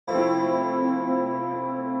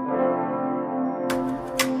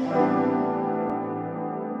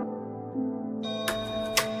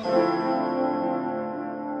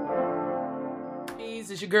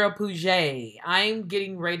It's your girl Poojae. I'm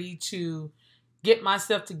getting ready to get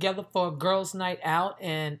myself together for a girls' night out,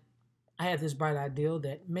 and I had this bright idea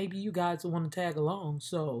that maybe you guys will want to tag along.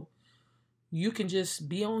 So you can just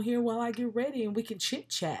be on here while I get ready, and we can chit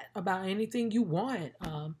chat about anything you want.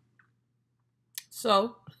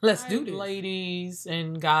 So let's do this, ladies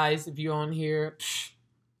and guys. If you're on here,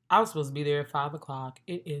 I was supposed to be there at 5 o'clock.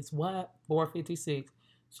 It is what 4:56.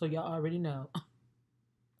 So y'all already know.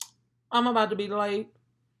 I'm about to be late.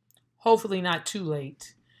 Hopefully not too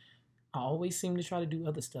late. I always seem to try to do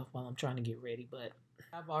other stuff while I'm trying to get ready, but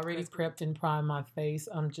I've already prepped and primed my face.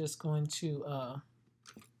 I'm just going to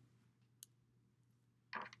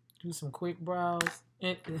do some quick brows.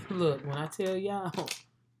 And look, when I tell y'all,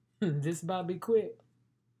 this is about to be quick.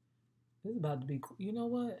 This is about to be quick. You know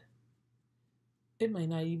what? It may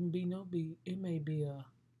not even be no beat. It may be the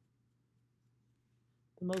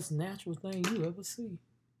most natural thing you ever see.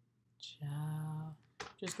 Child.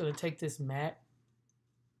 Just going to take this matte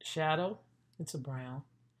shadow. It's a brown.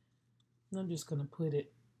 And I'm just going to put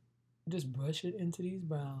it, just brush it into these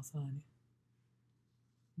brows, honey.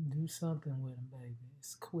 Do something with them, baby.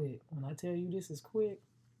 It's quick. When I tell you this is quick,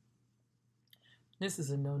 this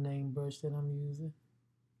is a no-name brush that I'm using.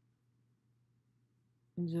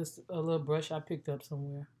 Just a little brush I picked up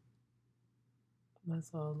somewhere.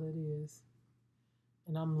 That's all it is.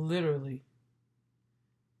 And I'm literally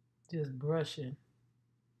just brushing.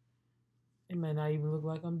 It may not even look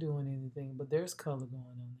like I'm doing anything, but there's color going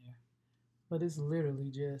on there. But it's literally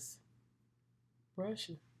just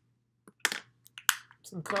brushing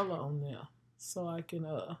some color on there so I can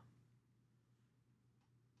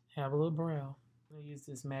have a little brown. I'm gonna use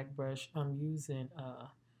this MAC brush. I'm using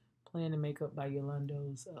Plan to Makeup by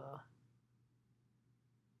Yolando's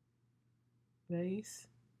base.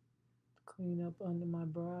 Clean up under my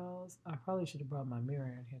brows. I probably should have brought my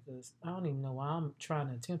mirror in here because I don't even know why I'm trying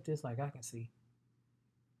to attempt this like I can see.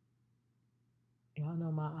 Y'all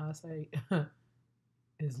know my eyesight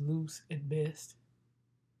is loose at best.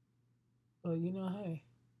 But you know, hey,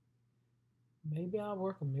 maybe I'll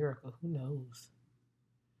work a miracle. Who knows?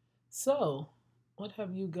 So, what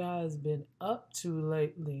have you guys been up to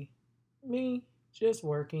lately? Me, just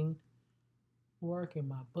working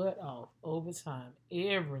my butt off overtime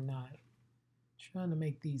every night. Trying to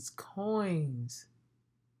make these coins.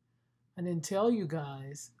 I didn't tell you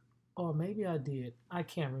guys, or maybe I did. I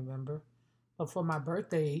can't remember. But for my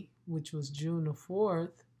birthday, which was June the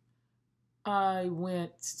 4th, I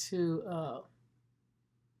went to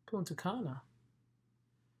Punta Cana.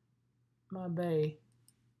 My bae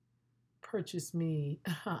purchased me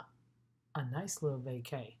a nice little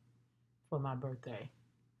vacay for my birthday.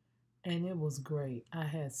 And it was great. I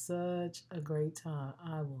had such a great time.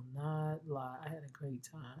 I will not lie. I had a great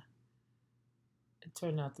time. It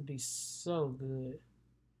turned out to be so good.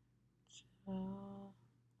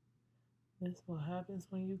 That's what happens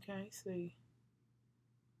when you can't see.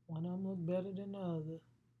 One of them look better than the other.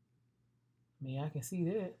 I mean, I can see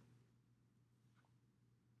that.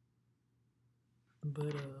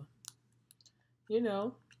 But, you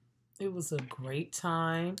know, it was a great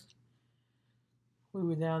time. We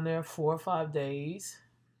were down there 4 or 5 days.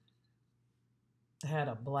 Had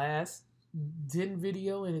a blast. Didn't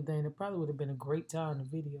video anything. It probably would have been a great time to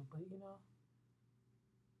video. But, you know,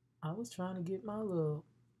 I was trying to get my little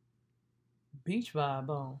beach vibe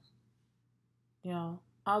on. You know,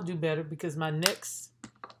 I'll do better because my next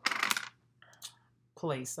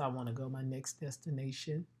place I want to go, my next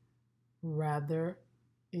destination, rather,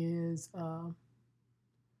 is where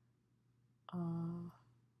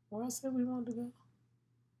I said we wanted to go.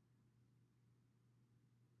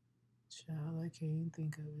 Child, I can't even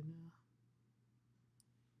think of it now.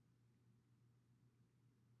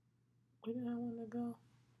 Where did I want to go?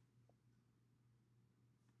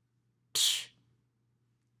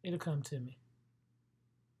 It'll come to me.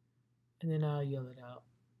 And then I'll yell it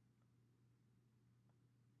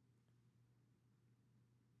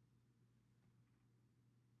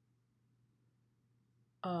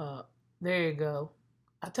out. There you go.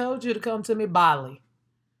 I told you to come to me, Bali.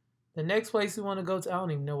 The next place we want to go to, I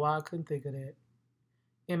don't even know why I couldn't think of that.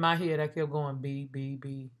 In my head, I kept going B.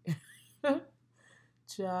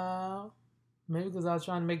 Child. Maybe because I was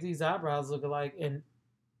trying to make these eyebrows look alike, and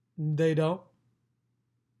they don't.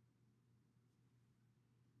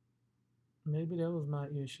 Maybe that was my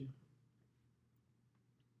issue.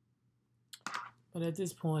 But at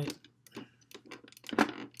this point,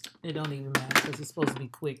 it don't even matter because it's supposed to be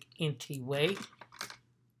quick anyway.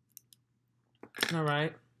 All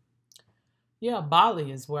right. Yeah,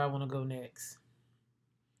 Bali is where I want to go next.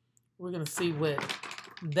 We're going to see what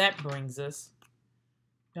that brings us.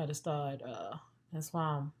 Got to start That's why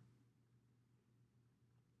I'm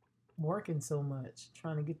working so much,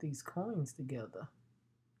 trying to get these coins together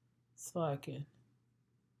so I can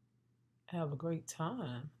have a great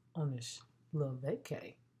time on this little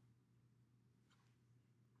vacay.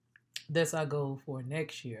 That's our goal for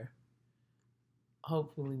next year.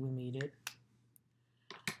 Hopefully we meet it.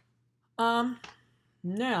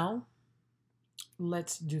 Now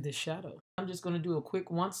let's do the shadow. I'm just gonna do a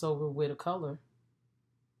quick once over with a color.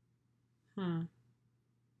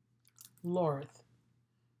 Lorth.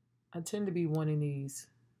 I tend to be wanting these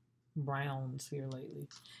browns here lately.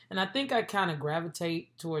 And I think I kind of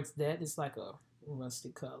gravitate towards that. It's like a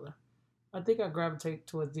rusty color. I think I gravitate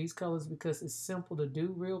towards these colors because it's simple to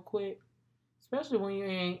do real quick. Especially when you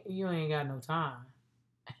ain't got no time.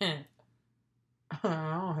 I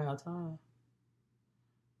don't have time.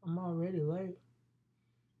 I'm already late.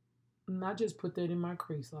 And I just put that in my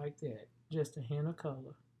crease like that. Just a hint of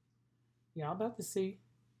color. Y'all about to see.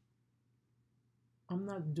 I'm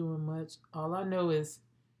not doing much. All I know is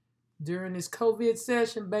during this COVID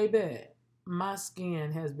session, baby, my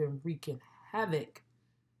skin has been wreaking havoc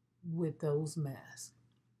with those masks.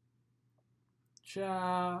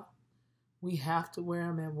 Child, we have to wear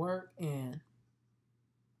them at work, and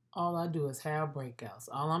all I do is have breakouts.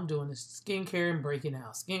 All I'm doing is skincare and breaking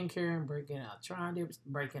out. Skincare and breaking out. Trying to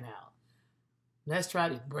breaking out. Let's try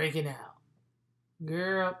this breaking out.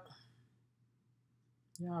 Girl,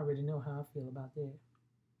 y'all already know how I feel about that.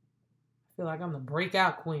 I feel like I'm the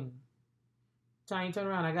breakout queen. Time you turn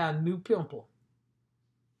around, I got a new pimple.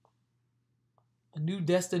 A new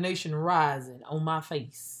destination rising on my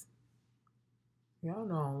face. Y'all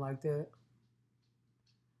know I don't like that.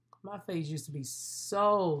 My face used to be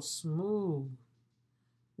so smooth.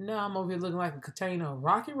 Now I'm over here looking like a container of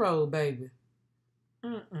Rocky Road, baby.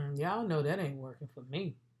 Y'all know that ain't working for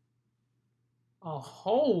me. A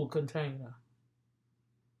whole container.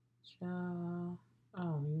 Child, I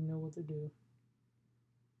don't even know what to do.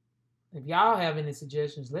 If y'all have any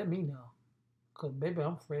suggestions, let me know. Because, baby,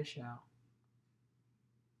 I'm fresh out.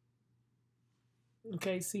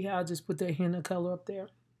 Okay, see how I just put that hint of color up there?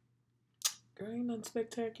 Girl, ain't nothing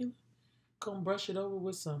spectacular. Gonna brush it over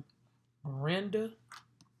with some Brenda.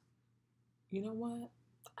 You know what?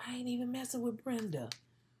 I ain't even messing with Brenda.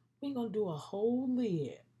 We gonna do a whole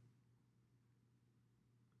lid.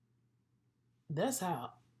 That's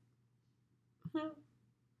how.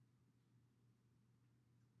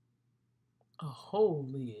 A whole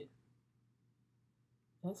lid.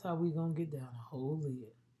 That's how we gonna get down a whole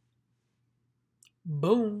lid.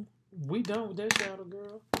 Boom. We done with that shadow,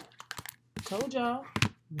 girl. Told y'all.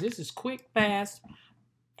 This is quick, fast, and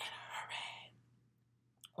a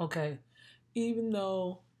hurry. Okay. Even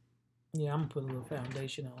though, yeah, I'm gonna put a little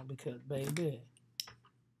foundation on because, baby,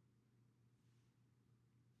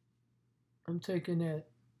 I'm taking that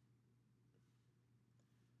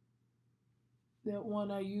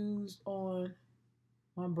one I used on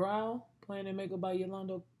my brow, Planet Makeup by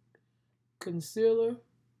Yolanda concealer.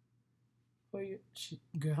 For you,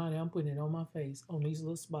 girl, honey, I'm putting it on my face, on these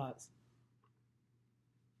little spots.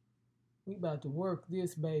 We about to work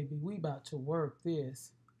this, baby. We about to work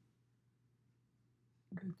this.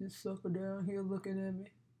 Get this sucker down here looking at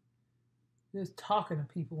me. Just talking to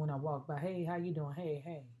people when I walk by. Hey, how you doing? Hey,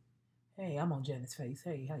 hey. Hey, I'm on Janet's face.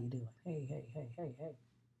 Hey, how you doing? Hey, hey, hey, hey, hey.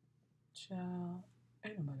 Child,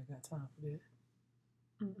 ain't nobody got time for this.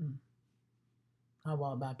 I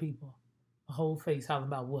walk by people, a whole face hollering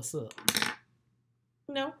about what's up.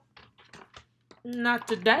 No, not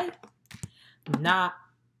today. Not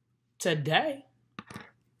today.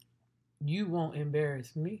 You won't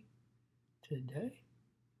embarrass me today.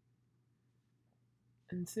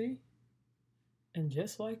 And see? And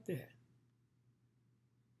just like that,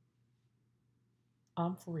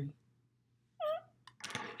 I'm free.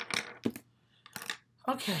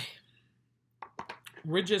 Okay.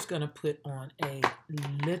 We're just going to put on a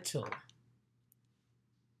little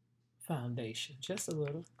foundation. Just a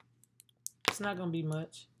little. It's not going to be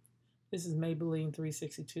much. This is Maybelline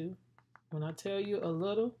 362. When I tell you a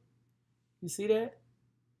little, you see that?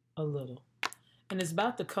 A little. And it's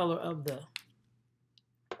about the color of the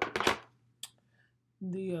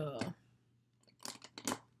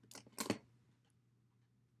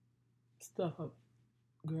stuff up.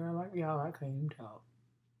 Girl, like y'all, I can't even talk.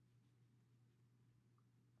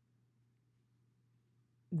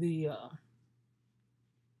 The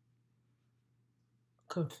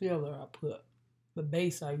concealer I put. The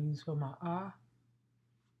base I use for my eye.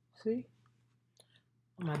 See?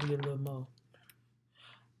 I might do a little more.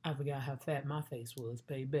 I forgot how fat my face was,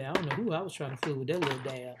 baby. I don't know who I was trying to fool with that little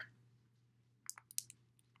dab.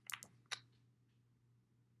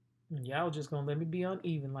 Y'all just gonna let me be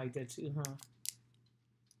uneven like that too, huh?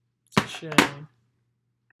 It's a shame.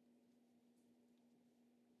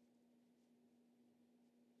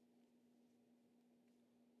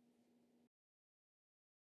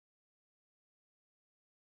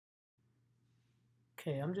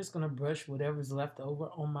 Okay, I'm just gonna brush whatever's left over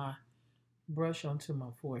on my brush onto my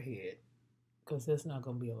forehead because that's not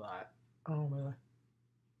gonna be a lot. I don't really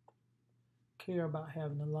care about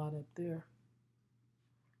having a lot up there.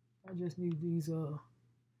 I just need these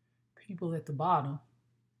people at the bottom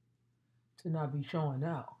to not be showing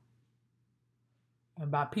out.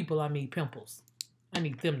 And by people I mean pimples. I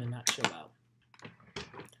need them to not show out.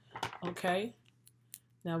 Okay,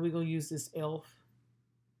 now we're gonna use this elf.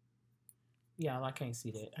 Yeah, I can't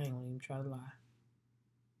see that. I ain't gonna even try to lie.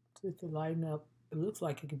 Just to lighten up. It looks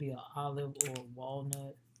like it could be an olive or a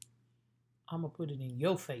walnut. I'm gonna put it in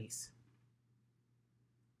your face.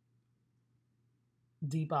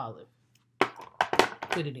 Deep olive.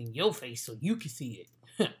 Put it in your face so you can see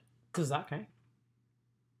it. Cause I can't.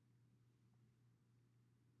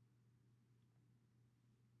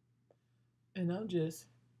 And I'm just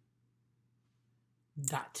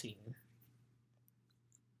dotting.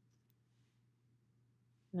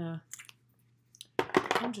 Nah,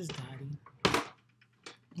 I'm just dotting.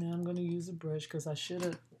 Now I'm gonna use a brush because I should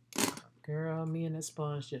have. Girl, me and that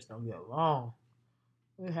sponge just don't get along.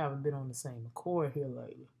 We haven't been on the same accord here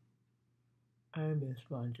lately. I ain't been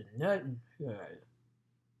sponging nothing here lately.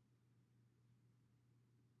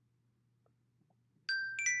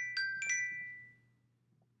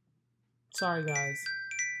 Sorry, guys.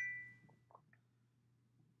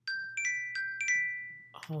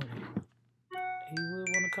 Hold on. He would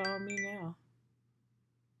want to call me now.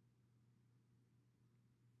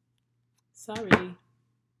 Sorry.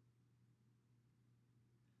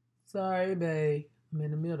 Sorry, babe. I'm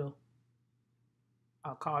in the middle.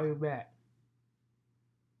 I'll call you back.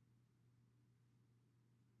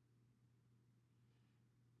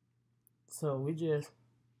 So we just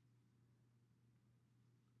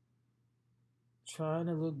trying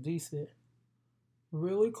to look decent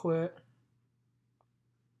really quick.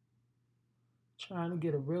 Trying to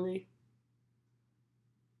get a really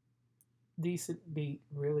decent beat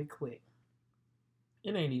really quick.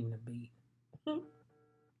 It ain't even a beat.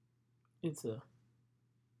 It's a.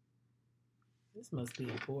 This must be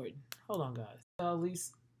important. Hold on, guys. I'll at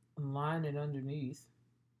least line it underneath.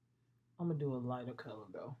 I'm gonna do a lighter color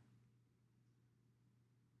though.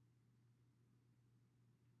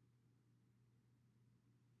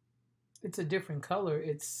 It's a different color.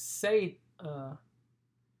 It's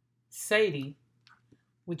Sadie,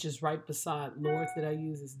 which is right beside Lord that I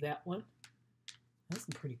use is that one. That's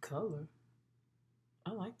a pretty color.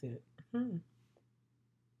 I like that.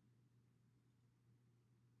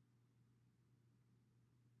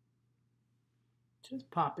 Just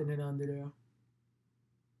popping it under there.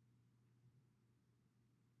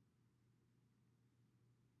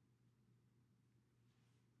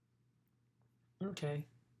 Okay,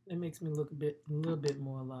 that makes me look a little bit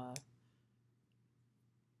more alive.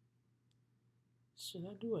 Should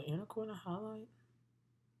I do an inner corner highlight?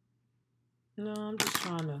 No, I'm just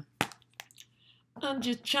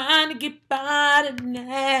trying to get by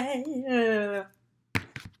tonight.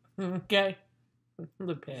 Okay,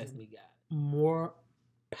 look past me, guys. More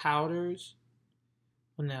powders.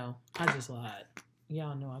 Well, no, I just lied.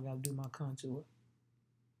 Y'all know I gotta do my contour.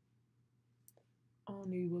 I don't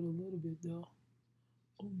need but a little bit though.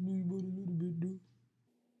 I don't need but a little bit though.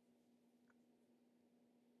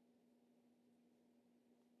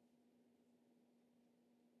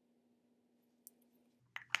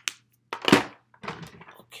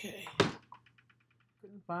 Okay.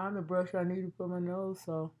 Couldn't find the brush I needed for my nose,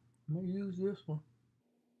 so I'm gonna use this one.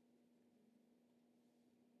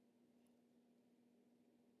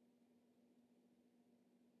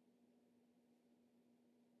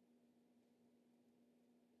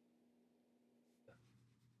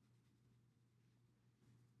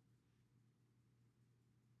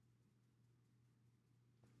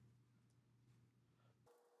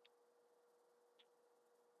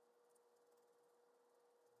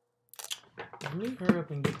 Let me hurry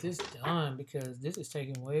up and get this done because this is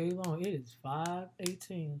taking way long. It is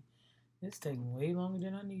 5:18. It's taking way longer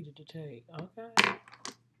than I needed to take. Okay. Let's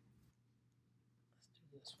do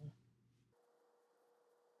this one.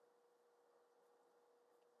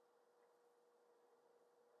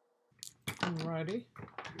 Alrighty.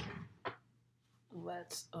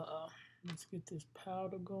 Let's get this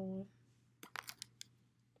powder going.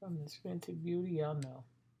 From this Fenty Beauty, y'all know.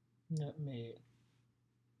 Nutmeg.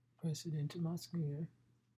 Press it into my skin.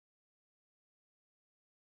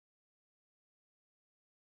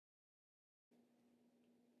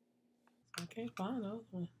 can't find those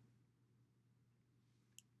one.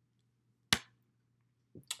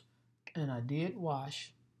 And I did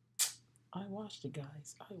wash. I washed it,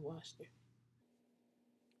 guys. I washed it.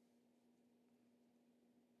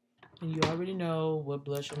 And you already know what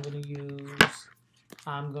blush I'm going to use.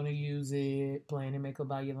 I'm going to use it. Plan and Makeup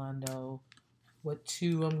by Yolando. What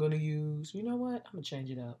two I'm going to use. You know what? I'm going to change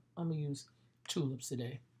it up. I'm going to use Tulips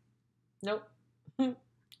today. Nope.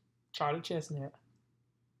 Charlie Chestnut.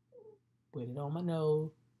 Put it on my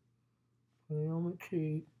nose. Put it on my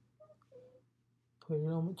cheek. Put it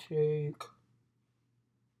on my cheek.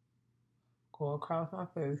 Go across my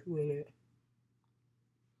face with it.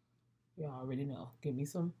 You already know. Give me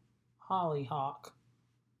some Hollyhock.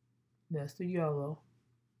 That's the yellow.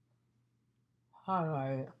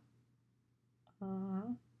 Highlight. I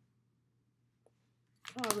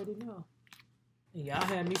already know. And y'all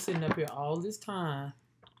had me sitting up here all this time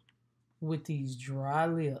with these dry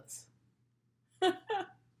lips.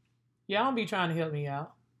 Y'all don't be trying to help me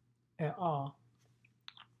out at all.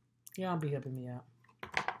 Y'all don't be helping me out.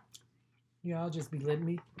 Y'all just be letting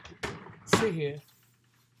me sit here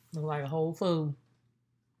look like a whole fool.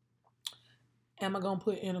 Am I going to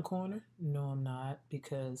put in a corner? No, I'm not,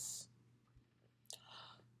 because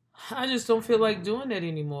I just don't feel like doing that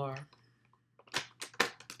anymore.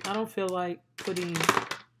 I don't feel like putting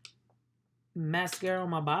mascara on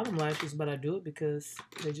my bottom lashes, but I do it because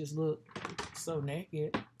they just look so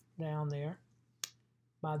naked down there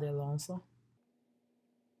by their lonesome.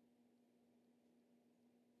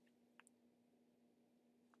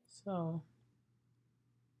 So,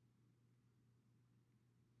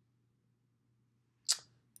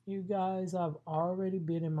 you guys, I've already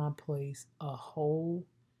been in my place a whole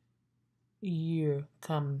year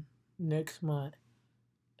come next month,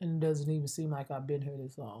 and it doesn't even seem like I've been here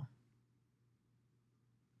this long.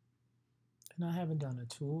 And I haven't done a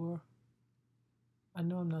tour. I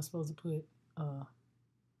know I'm not supposed to put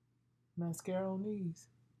mascara on these.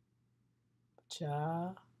 But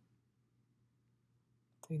child,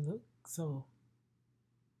 they look so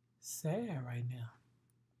sad right now.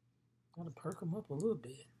 Gotta perk them up a little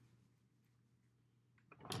bit.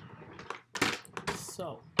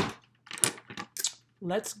 So,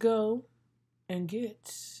 let's go and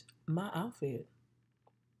get my outfit.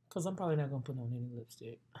 Because I'm probably not going to put on any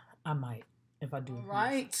lipstick. I might if I do. All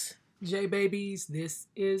right, J babies, this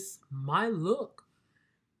is my look.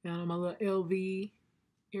 Down on my little LV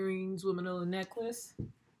earrings with my little necklace.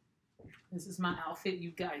 This is my outfit.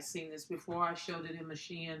 You guys seen this before. I showed it in my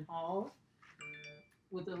Shein haul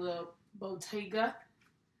with a little Bottega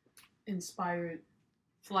inspired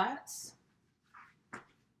flats.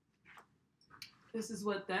 This is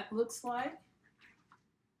what that looks like.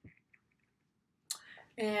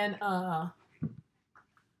 And I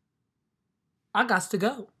got to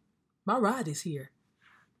go. My ride is here.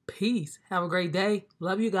 Peace. Have a great day.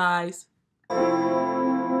 Love you guys.